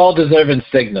a well-deserved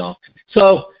signal.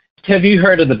 So, have you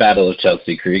heard of the Battle of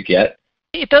Chelsea Creek yet?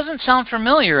 It doesn't sound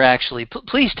familiar, actually.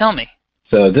 Please tell me.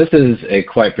 So this is a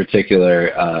quite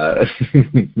particular,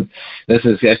 this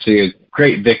is actually a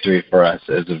great victory for us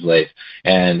as of late,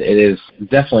 and it is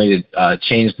definitely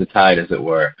changed the tide, as it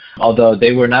were, although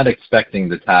they were not expecting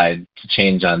the tide to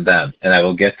change on them, and I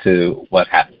will get to what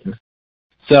happened.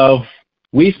 So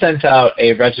we sent out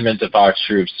a regiment of our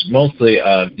troops, mostly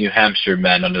of New Hampshire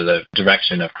men under the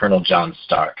direction of Colonel John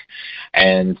Stark,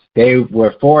 and they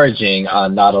were foraging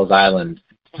on Noddle's Island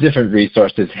different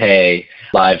resources, hay,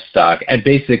 livestock, and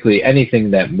basically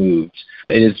anything that moved.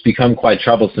 It has become quite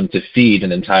troublesome to feed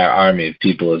an entire army of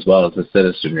people as well as the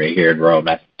citizenry here in rural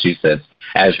Massachusetts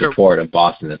as the port of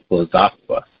Boston is closed off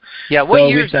to us. Yeah, what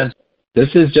year is this? This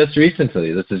is just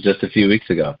recently. This is just a few weeks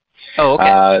ago. Oh,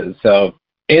 okay. So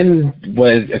in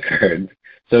what occurred,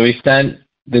 so we sent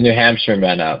the New Hampshire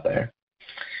men out there,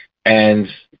 and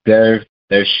they're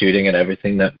shooting at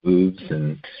everything that moves,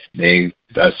 and they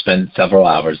spent several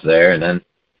hours there, and then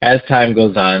as time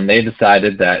goes on, they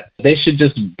decided that they should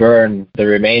just burn the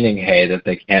remaining hay that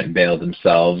they can't bale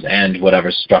themselves and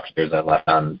whatever structures are left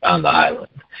on the island.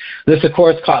 This, of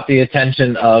course, caught the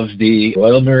attention of the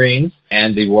Royal Marines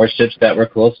and the warships that were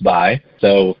close by.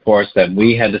 So, of course, that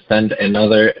we had to send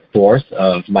another force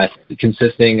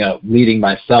consisting of leading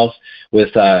myself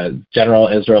with General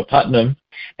Israel Putnam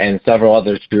and several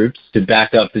other troops to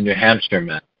back up the New Hampshire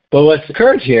men. But what's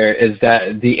occurred here is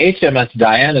that the HMS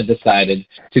Diana decided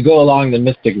to go along the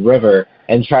Mystic River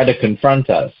and try to confront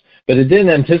us. But it didn't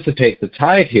anticipate the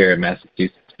tide here in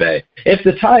Massachusetts Bay. If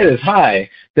the tide is high,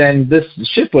 then this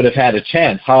ship would have had a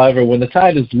chance. However, when the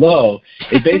tide is low,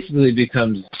 it basically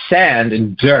becomes sand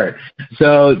and dirt.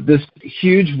 So this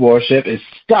huge warship is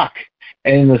stuck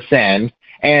in the sand,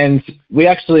 and we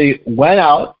actually went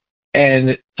out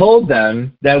and told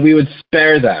them that we would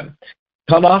spare them.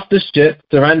 Come off the ship,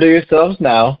 surrender yourselves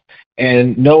now,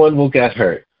 and no one will get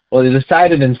hurt. Well, they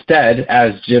decided instead,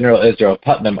 as General Israel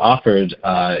Putnam offered,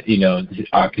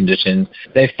 our conditions,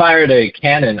 they fired a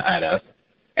cannon at us.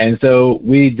 And so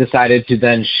we decided to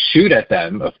then shoot at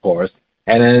them, of course,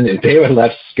 and then they were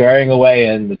left scurrying away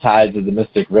in the tides of the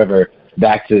Mystic River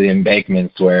back to the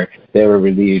embankments where they were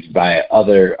relieved by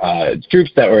other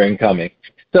troops that were incoming.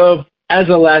 So as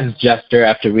a last gesture,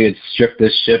 after we had stripped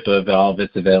this ship of all of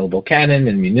its available cannon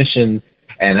and munitions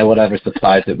and whatever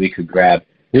supplies that we could grab,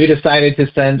 we decided to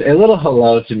send a little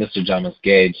hello to Mr. Thomas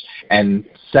Gage and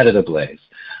set it ablaze.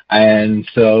 And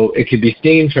so it could be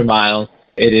seen for miles.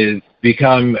 It has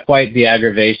become quite the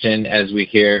aggravation as we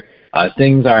hear.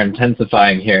 Things are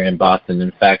intensifying here in Boston.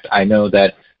 In fact, I know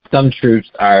that some troops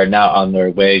are now on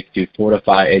their way to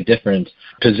fortify a different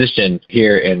position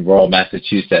here in rural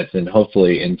Massachusetts and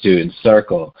hopefully to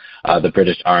encircle the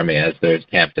British Army as they're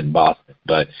camped in Boston.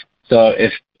 But so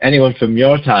if anyone from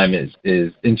your time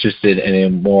is interested in a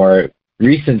more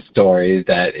recent story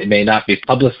that it may not be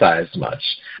publicized much,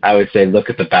 I would say look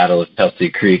at the Battle of Chelsea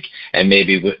Creek and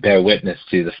maybe bear witness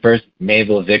to the first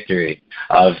naval victory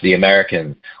of the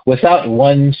Americans without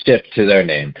one ship to their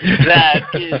name. That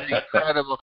is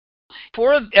incredible.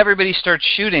 Before everybody starts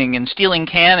shooting and stealing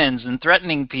cannons and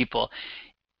threatening people,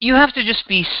 you have to just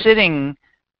be sitting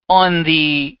on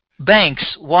the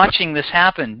banks watching this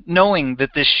happen, knowing that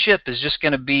this ship is just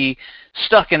going to be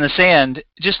stuck in the sand,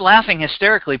 just laughing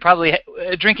hysterically, probably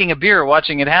drinking a beer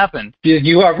watching it happen.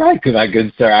 You are right, my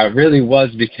good sir. I really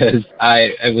was, because I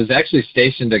was actually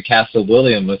stationed at Castle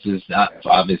William, which is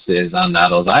obviously is on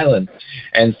Nattles Island,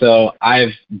 and so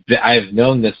I've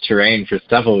known this terrain for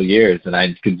several years, and I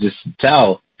could just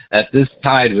tell that this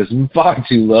tide was far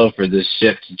too low for this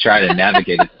ship to try to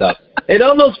navigate itself. It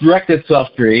almost wrecked itself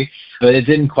free, but it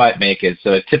didn't quite make it,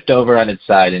 so it tipped over on its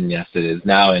side, and yes, it is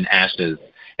now in ashes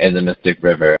in the Mystic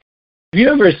River. Have you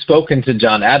ever spoken to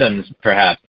John Adams,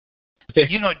 perhaps?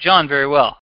 You know John very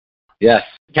well. Yes.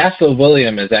 Castle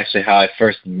William is actually how I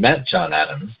first met John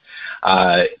Adams.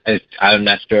 I'm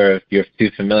not sure if you're too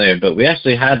familiar, but we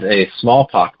actually had a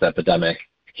smallpox epidemic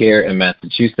here in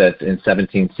Massachusetts in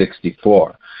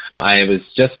 1764. I was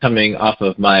just coming off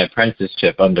of my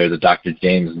apprenticeship under the Dr.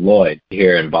 James Lloyd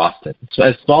here in Boston. So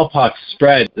as smallpox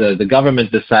spread, the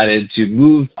government decided to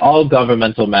move all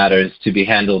governmental matters to be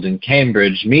handled in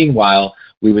Cambridge. Meanwhile,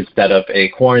 we would set up a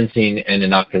quarantine and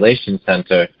inoculation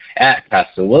center at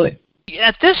Castle William.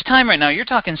 At this time right now, you're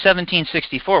talking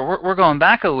 1764. We're going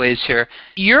back a ways here.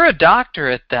 You're a doctor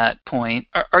at that point.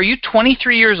 Are you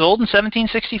 23 years old in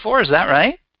 1764? Is that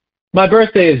right? My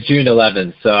birthday is June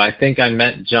 11th, so I think I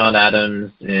met John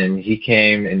Adams, and he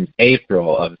came in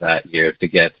April of that year to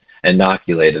get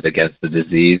inoculated against the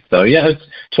disease. So, yeah, it's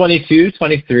 22,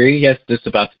 23. Yes, just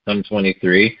about to come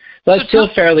 23. So it's still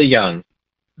fairly young.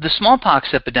 The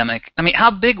smallpox epidemic, I mean,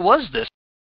 how big was this?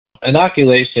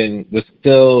 Inoculation was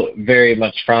still very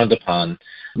much frowned upon,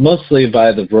 mostly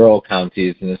by the rural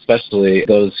counties, and especially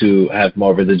those who have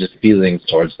more religious feelings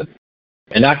towards them.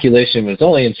 Inoculation was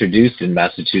only introduced in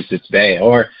Massachusetts Bay,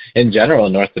 or in general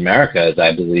in North America, as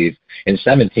I believe, in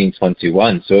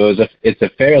 1721. So it's a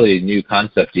fairly new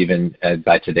concept even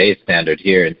by today's standard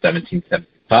here in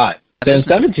 1775. So in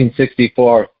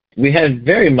 1764, we had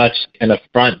very much an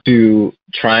affront to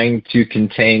trying to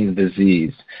contain the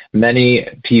disease. Many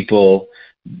people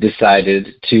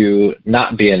decided to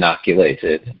not be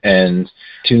inoculated and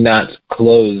to not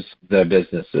close their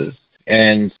businesses.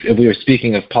 And we were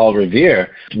speaking of Paul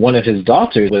Revere. One of his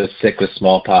daughters was sick with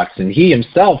smallpox, and he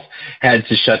himself had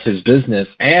to shut his business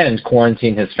and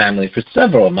quarantine his family for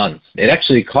several months. It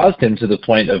actually caused him to the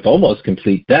point of almost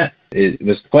complete death. It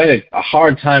was quite a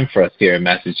hard time for us here in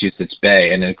Massachusetts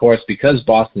Bay. And of course, because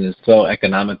Boston is so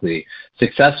economically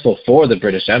successful for the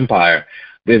British Empire,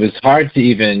 it was hard to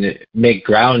even make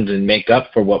ground and make up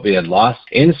for what we had lost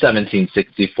in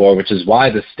 1764, which is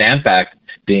why the Stamp Act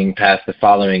being passed the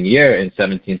following year in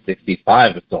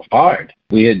 1765 was so hard.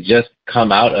 We had just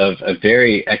come out of a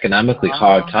very economically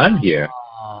hard time here.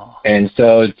 And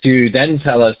so to then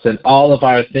tell us that all of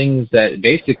our things, that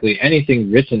basically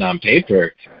anything written on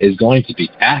paper is going to be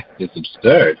taxed, is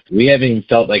absurd. We haven't even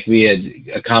felt like we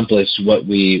had accomplished what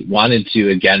we wanted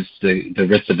to against the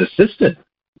writs of assistance.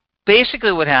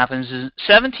 Basically what happens is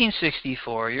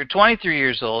 1764, you're 23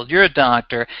 years old, you're a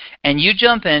doctor, and you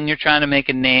jump in, you're trying to make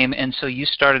a name, and so you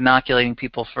start inoculating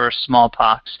people for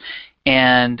smallpox.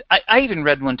 And I even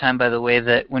read one time, by the way,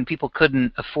 that when people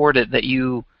couldn't afford it, that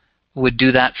you would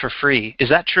do that for free. Is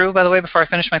that true, by the way, before I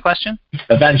finish my question?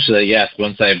 Eventually, yes,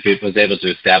 once I was able to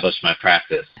establish my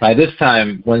practice. By this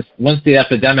time, once the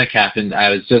epidemic happened,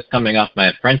 I was just coming off my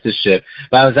apprenticeship,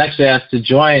 but I was actually asked to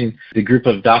join the group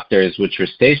of doctors which were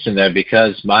stationed there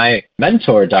because my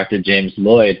mentor, Dr. James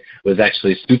Lloyd, was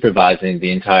actually supervising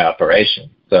the entire operation.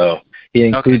 So he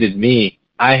included me.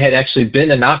 I had actually been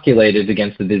inoculated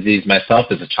against the disease myself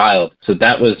as a child, so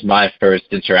that was my first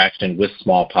interaction with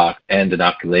smallpox and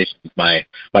inoculation. My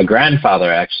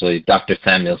grandfather, actually, Dr.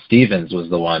 Samuel Stevens, was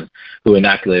the one who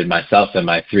inoculated myself and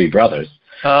my three brothers.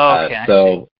 Oh, okay.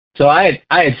 So I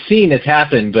had seen it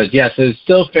happen, but yes, it was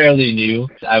still fairly new.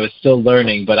 I was still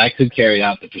learning, but I could carry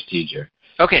out the procedure.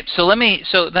 Okay, so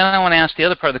then I want to ask the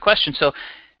other part of the question. So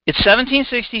it's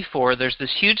 1764, there's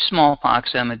this huge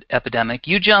smallpox epidemic.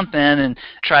 You jump in and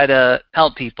try to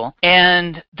help people.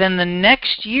 And then the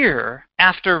next year,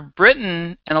 after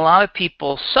Britain and a lot of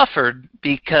people suffered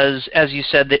because, as you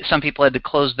said, that some people had to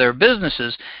close their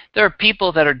businesses, there are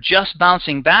people that are just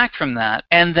bouncing back from that.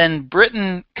 And then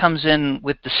Britain comes in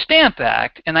with the Stamp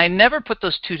Act. And I never put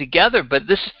those two together, but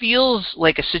this feels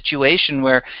like a situation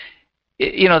where,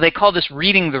 you know, they call this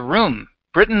reading the room.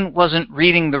 Britain wasn't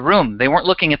reading the room. They weren't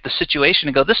looking at the situation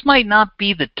and go, this might not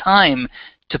be the time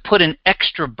to put an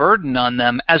extra burden on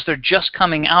them as they're just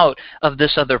coming out of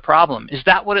this other problem. Is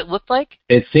that what it looked like?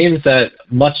 It seems that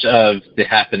much of the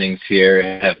happenings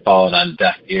here have fallen on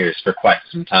deaf ears for quite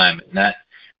some time. And that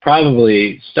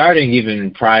probably starting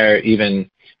even prior,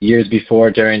 even years before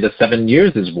during the 7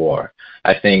 Years' War,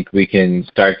 I think we can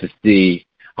start to see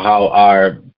how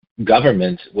our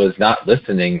government was not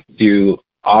listening to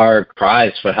our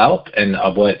cries for help and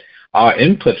of what our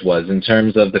input was in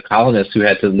terms of the colonists who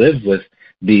had to live with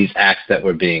these acts that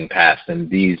were being passed and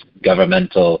these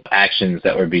governmental actions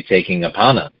that were being taken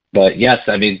upon us. But yes,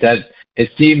 I mean, that it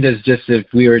seemed as just if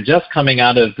we were just coming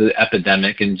out of the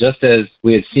epidemic, and just as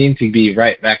we had seemed to be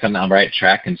right back on the right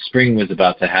track and spring was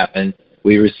about to happen,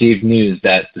 we received news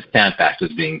that the Stamp Act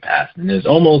was being passed. And it was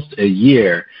almost a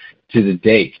year to the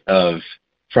date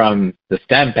from the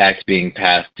Stamp Act being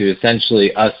passed to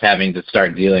essentially us having to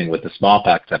start dealing with the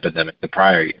smallpox epidemic the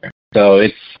prior year. So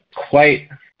it's quite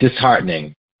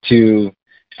disheartening to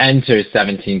enter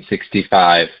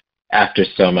 1765 after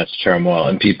so much turmoil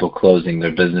and people closing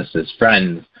their businesses,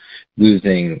 friends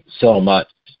losing so much,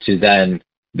 to then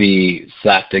be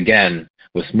slapped again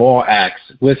with more acts,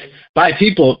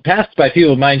 passed by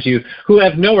people, mind you, who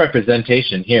have no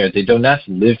representation here. They do not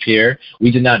live here.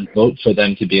 We did not vote for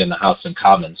them to be in the House of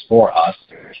Commons for us.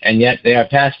 And yet they are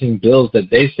passing bills that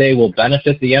they say will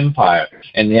benefit the empire.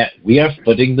 And yet we are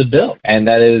footing the bill. And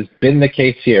that has been the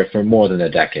case here for more than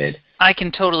a decade. I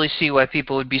can totally see why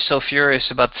people would be so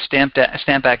furious about the Stamp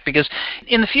Act, because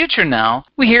in the future now,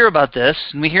 we hear about this,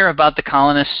 and we hear about the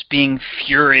colonists being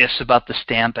furious about the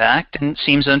Stamp Act, and it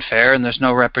seems unfair, and there's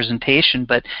no representation,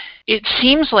 but it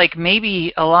seems like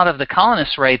maybe a lot of the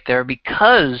colonists right there,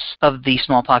 because of the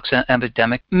smallpox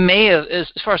epidemic, may have,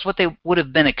 as far as what they would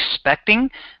have been expecting,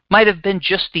 might have been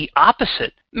just the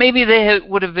opposite. Maybe they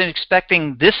would have been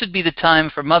expecting this would be the time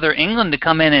for Mother England to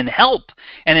come in and help.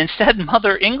 And instead,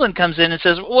 Mother England comes in and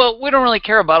says, well, we don't really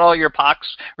care about all your pox,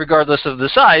 regardless of the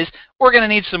size. We're going to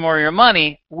need some more of your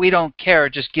money. We don't care.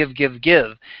 Just give, give,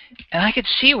 give. And I could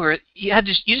see where you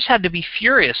just had to be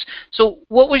furious. So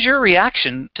what was your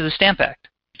reaction to the Stamp Act?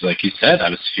 Like you said, I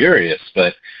was furious.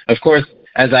 But, of course,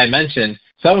 as I mentioned,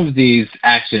 some of these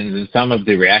actions and some of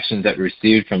the reactions that we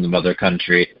received from the mother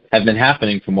country have been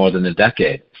happening for more than a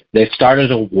decade. They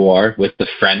started a war with the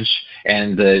French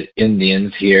and the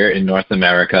Indians here in North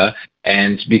America,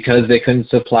 and because they couldn't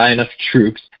supply enough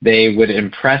troops, they would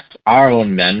impress our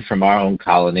own men from our own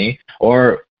colony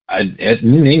or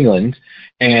in England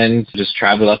and just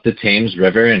travel up the Thames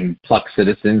River and pluck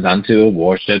citizens onto a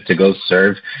warship to go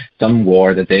serve some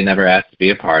war that they never asked to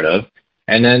be a part of.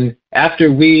 And then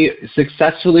after we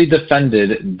successfully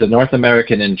defended the North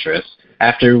American interests,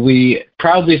 after we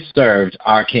proudly served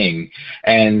our king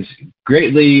and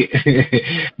greatly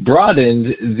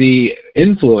broadened the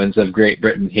influence of Great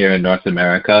Britain here in North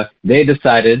America, they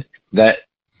decided that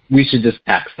we should just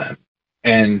tax them.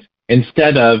 And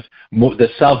instead of the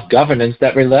self-governance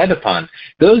that we relied upon.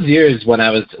 Those years when I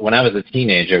was a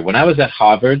teenager, when I was at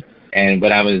Harvard and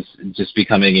when I was just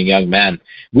becoming a young man,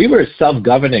 we were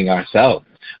self-governing ourselves.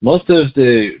 Most of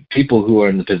the people who are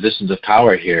in the positions of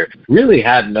power here really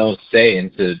had no say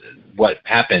into what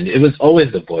happened. It was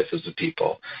always the voice of the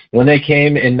people. When they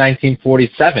came in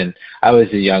 1947, I was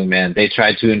a young man. They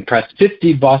tried to impress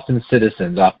 50 Boston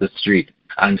citizens off the street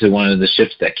onto one of the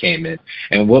ships that came in.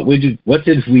 And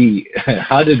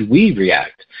how did we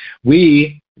react?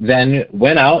 We then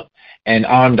went out and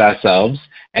armed ourselves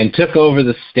and took over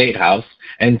the State House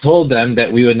and told them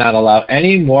that we would not allow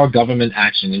any more government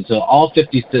action until all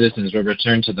 50 citizens were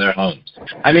returned to their homes.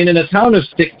 I mean, in a town of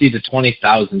 60 to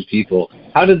 20,000 people,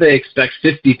 how did they expect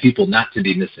 50 people not to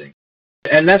be missing?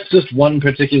 And that's just one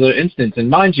particular instance. And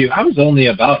mind you, I was only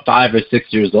about 5 or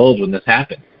 6 years old when this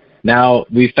happened. Now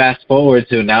we fast forward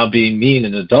to now being me and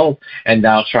an adult and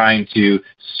now trying to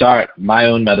start my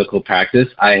own medical practice.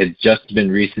 I had just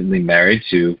been recently married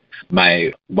to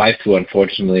my wife, who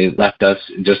unfortunately left us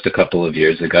just a couple of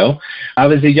years ago. I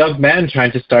was a young man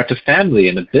trying to start a family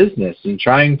and a business and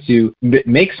trying to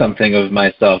make something of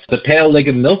myself. The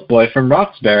pale-legged milk boy from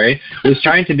Roxbury was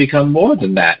trying to become more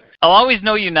than that. I'll always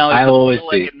know you now as the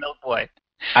pale-legged milk boy.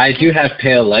 I do have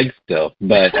pale legs still,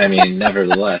 but I mean,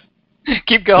 nevertheless.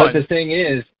 Keep going. But the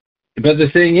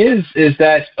thing is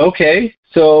that, okay,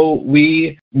 so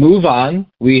we move on.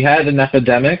 We had an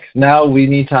epidemic. Now we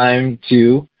need time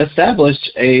to establish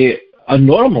a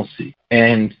normalcy.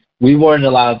 And we weren't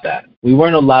allowed that. We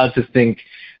weren't allowed to think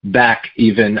back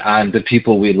even on the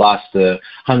people we lost, the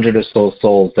 100 or so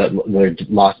souls that were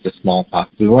lost to smallpox.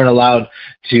 We weren't allowed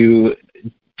to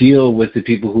deal with the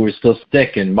people who were still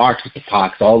sick and marked with the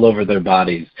pox all over their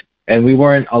bodies. And we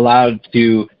weren't allowed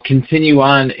to continue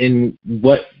on in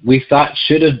what we thought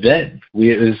should have been.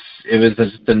 It was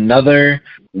just another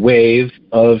wave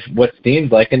of what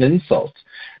seemed like an insult.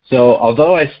 So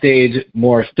although I stayed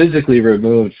more physically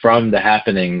removed from the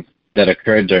happenings that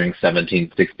occurred during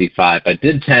 1765, I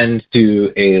did tend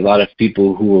to a lot of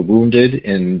people who were wounded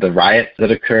in the riots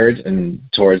that occurred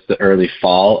towards the early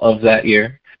fall of that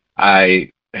year.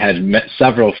 I had met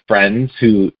several friends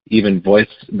who even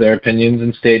voiced their opinions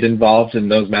and stayed involved in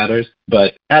those matters.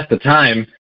 But at the time,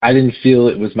 I didn't feel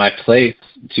it was my place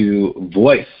to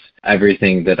voice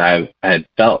everything that I had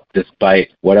felt, despite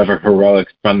whatever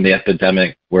heroics from the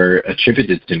epidemic were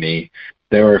attributed to me.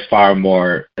 There were far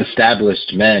more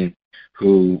established men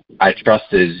who I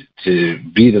trusted to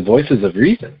be the voices of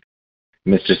reason.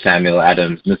 Mr. Samuel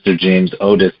Adams, Mr. James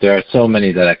Otis, there are so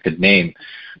many that I could name.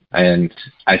 And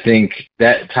I think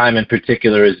that time in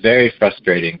particular is very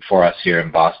frustrating for us here in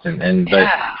Boston. But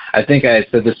I think I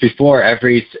said this before,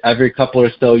 every couple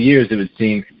or so years it would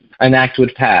seem an act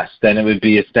would pass, then it would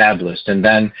be established, and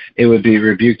then it would be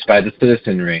rebuked by the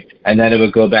citizenry, and then it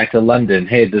would go back to London.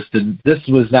 Hey, this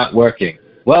was not working.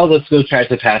 Well, let's go try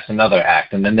to pass another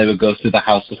act. And then they would go through the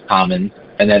House of Commons,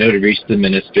 and then it would reach the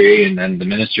ministry, and then the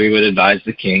ministry would advise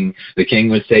the king. The king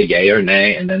would say yay or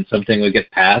nay, and then something would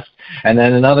get passed. And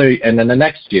then the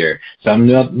next year,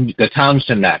 the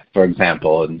Townshend Act, for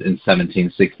example, in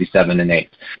 1767 and 8.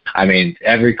 I mean,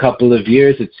 every couple of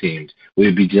years, it seemed,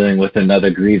 we'd be dealing with another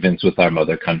grievance with our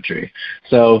mother country.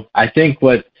 So I think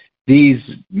what these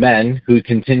men who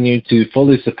continue to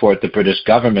fully support the British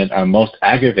government are most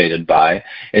aggravated by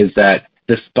is that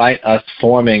despite us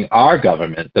forming our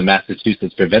government, the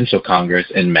Massachusetts Provincial Congress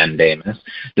in mandamus,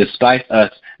 despite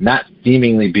us not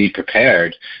seemingly be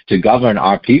prepared to govern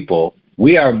our people,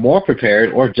 we are more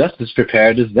prepared or just as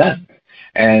prepared as them.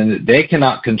 And they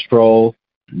cannot control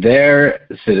their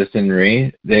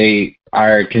citizenry. They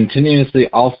are continuously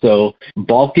also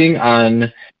bulking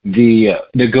on the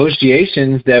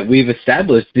negotiations that we've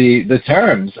established, the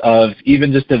terms of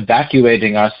even just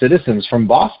evacuating our citizens from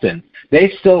Boston.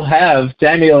 They still have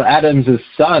Samuel Adams'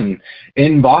 son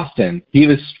in Boston. He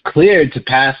was cleared to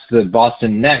pass the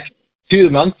Boston Neck 2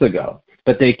 months ago.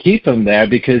 but they keep him there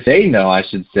because they know, I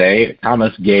should say,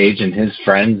 Thomas Gage and his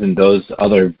friends and those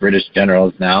other British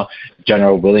generals now,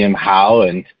 General William Howe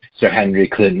and Sir Henry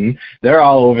Clinton, they're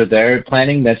all over there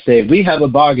planning that say, we have a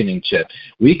bargaining chip.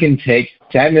 We can take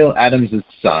Samuel Adams'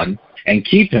 son and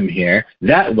keep him here.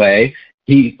 That way,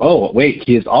 he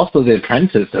is also the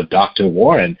apprentice of Dr.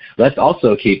 Warren. Let's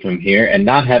also keep him here and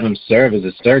not have him serve as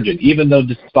a surgeon, even though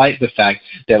despite the fact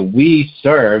that we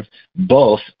serve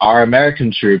both our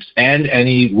American troops and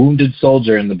any wounded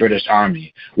soldier in the British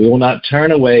Army. We will not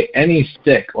turn away any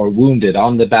sick or wounded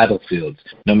on the battlefields,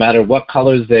 no matter what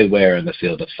colors they wear in the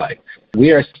field of fight.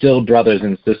 We are still brothers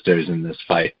and sisters in this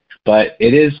fight, but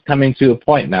it is coming to a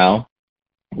point now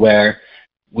where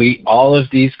all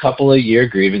of these couple of year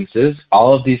grievances,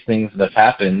 all of these things that have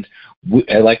happened,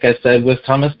 like I said with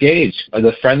Thomas Gage,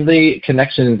 the friendly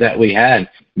connections that we had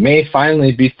may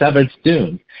finally be severed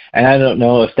soon. And I don't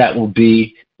know if that will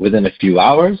be within a few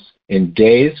hours, in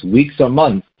days, weeks, or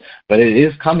months, but it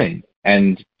is coming.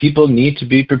 And people need to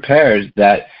be prepared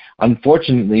that,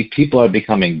 unfortunately, people are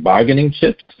becoming bargaining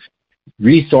chips,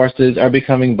 resources are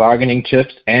becoming bargaining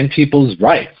chips, and people's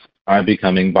rights are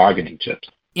becoming bargaining chips.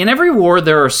 In every war,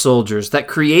 there are soldiers that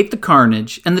create the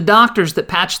carnage and the doctors that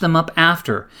patch them up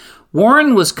after.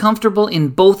 Warren was comfortable in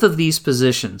both of these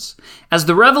positions. As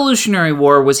the Revolutionary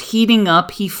War was heating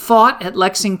up, he fought at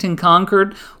Lexington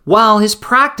Concord while his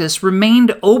practice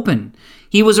remained open.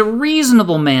 He was a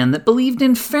reasonable man that believed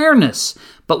in fairness,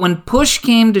 but when push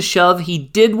came to shove, he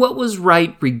did what was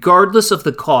right regardless of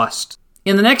the cost.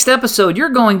 In the next episode, you're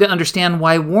going to understand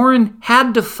why Warren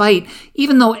had to fight,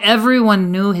 even though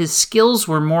everyone knew his skills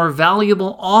were more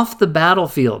valuable off the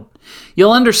battlefield.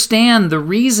 You'll understand the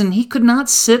reason he could not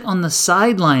sit on the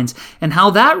sidelines and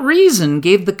how that reason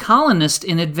gave the colonists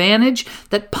an advantage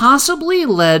that possibly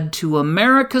led to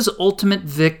America's ultimate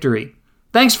victory.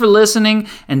 Thanks for listening,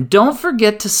 and don't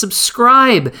forget to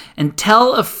subscribe and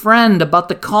tell a friend about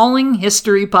the Calling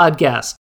History podcast.